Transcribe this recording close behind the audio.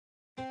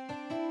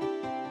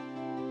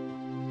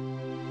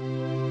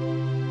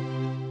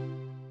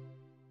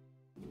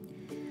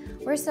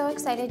We're so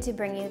excited to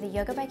bring you the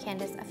Yoga by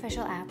Candace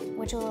official app,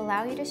 which will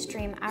allow you to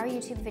stream our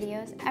YouTube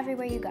videos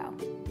everywhere you go.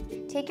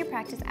 Take your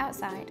practice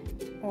outside,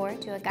 or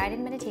do a guided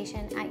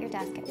meditation at your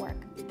desk at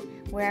work.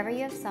 Wherever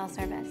you have cell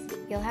service,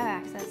 you'll have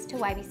access to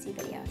YBC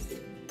videos.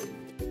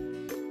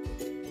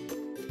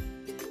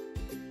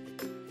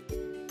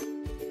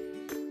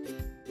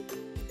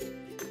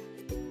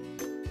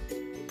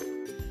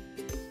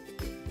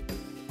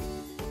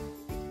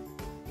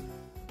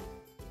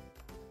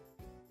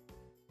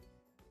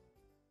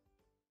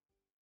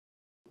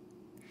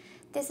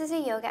 This is a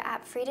yoga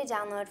app free to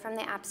download from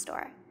the App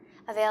Store,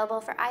 available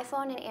for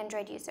iPhone and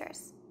Android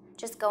users.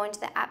 Just go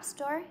into the App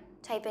Store,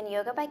 type in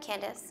Yoga by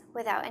Candace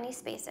without any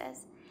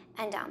spaces,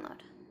 and download.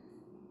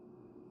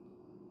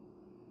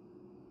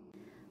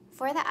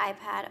 For the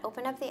iPad,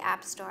 open up the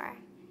App Store,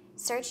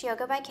 search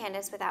Yoga by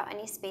Candace without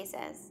any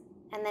spaces,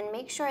 and then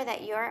make sure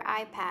that your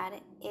iPad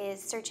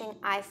is searching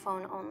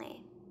iPhone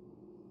only.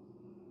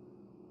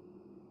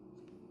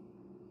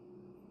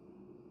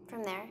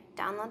 From there,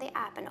 download the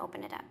app and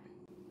open it up.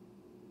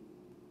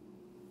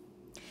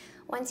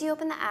 Once you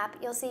open the app,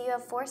 you'll see you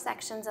have 4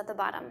 sections at the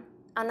bottom.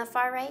 On the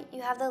far right,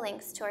 you have the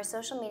links to our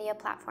social media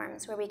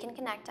platforms where we can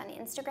connect on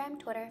Instagram,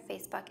 Twitter,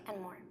 Facebook,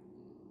 and more.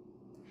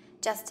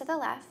 Just to the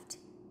left,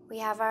 we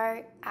have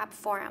our app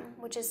forum,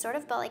 which is sort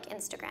of built like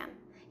Instagram.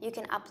 You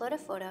can upload a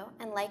photo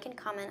and like and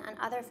comment on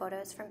other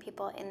photos from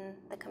people in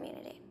the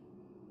community.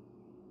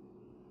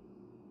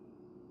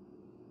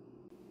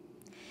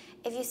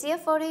 If you see a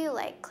photo you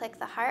like, click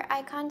the heart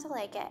icon to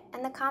like it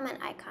and the comment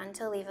icon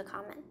to leave a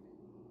comment.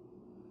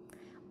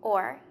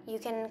 Or you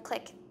can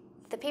click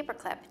the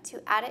paperclip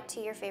to add it to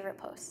your favorite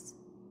posts.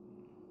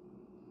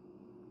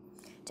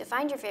 To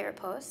find your favorite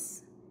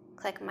posts,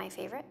 click My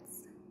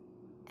Favorites,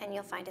 and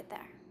you'll find it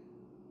there.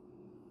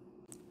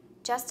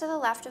 Just to the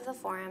left of the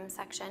forum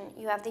section,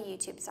 you have the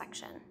YouTube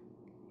section.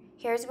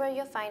 Here's where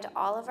you'll find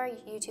all of our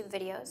YouTube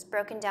videos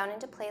broken down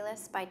into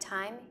playlists by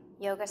time,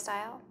 yoga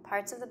style,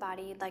 parts of the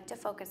body you'd like to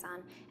focus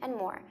on, and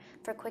more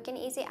for quick and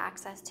easy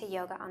access to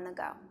yoga on the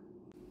go.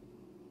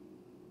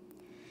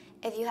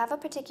 If you have a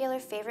particular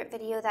favorite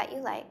video that you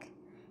like,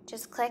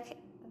 just click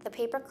the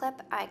paperclip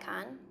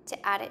icon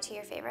to add it to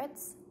your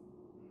favorites,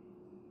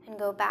 and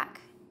go back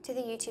to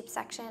the YouTube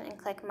section and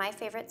click My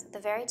Favorites at the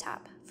very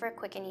top for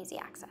quick and easy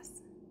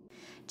access.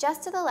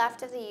 Just to the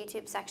left of the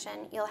YouTube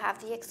section, you'll have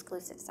the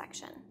exclusive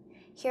section.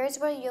 Here's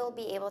where you'll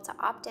be able to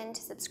opt in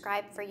to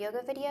subscribe for yoga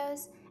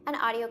videos and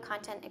audio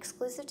content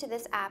exclusive to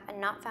this app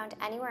and not found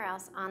anywhere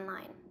else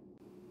online.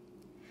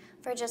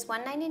 For just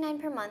 $1.99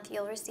 per month,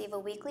 you'll receive a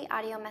weekly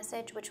audio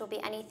message, which will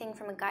be anything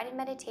from a guided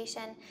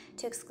meditation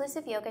to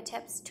exclusive yoga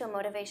tips to a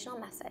motivational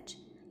message.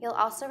 You'll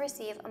also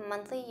receive a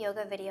monthly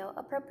yoga video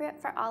appropriate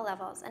for all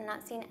levels and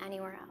not seen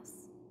anywhere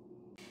else.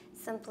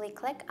 Simply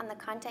click on the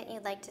content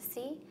you'd like to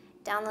see,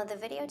 download the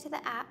video to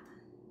the app,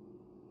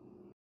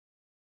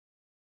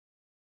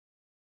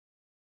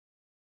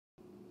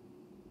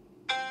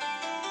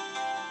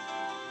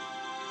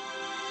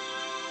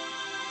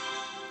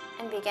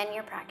 and begin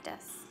your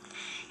practice.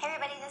 Hey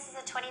everybody, this is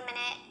a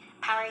 20-minute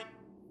power.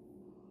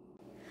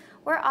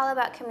 We're all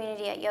about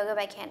community at Yoga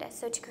by Candace,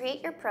 so to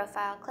create your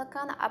profile, click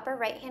on the upper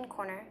right-hand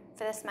corner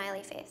for the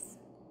smiley face.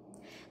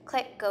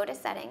 Click Go to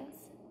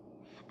Settings,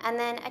 and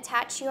then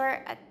attach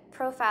your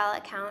profile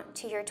account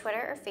to your Twitter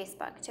or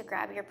Facebook to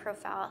grab your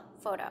profile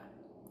photo.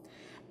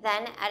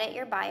 Then edit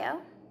your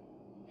bio,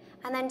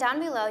 and then down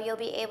below you'll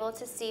be able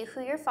to see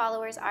who your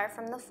followers are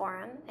from the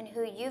forum and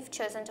who you've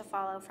chosen to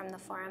follow from the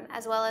forum,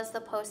 as well as the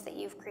posts that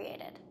you've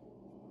created.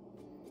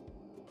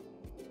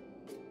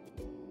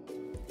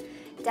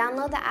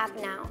 Download the app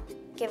now,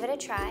 give it a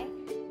try,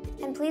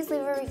 and please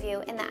leave a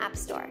review in the App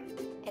Store.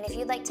 And if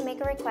you'd like to make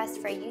a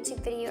request for a YouTube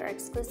video or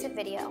exclusive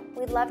video,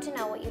 we'd love to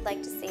know what you'd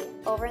like to see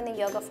over in the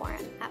yoga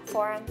forum at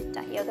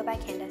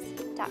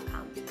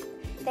forum.yogabycandace.com.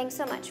 Thanks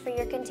so much for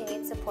your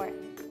continued support.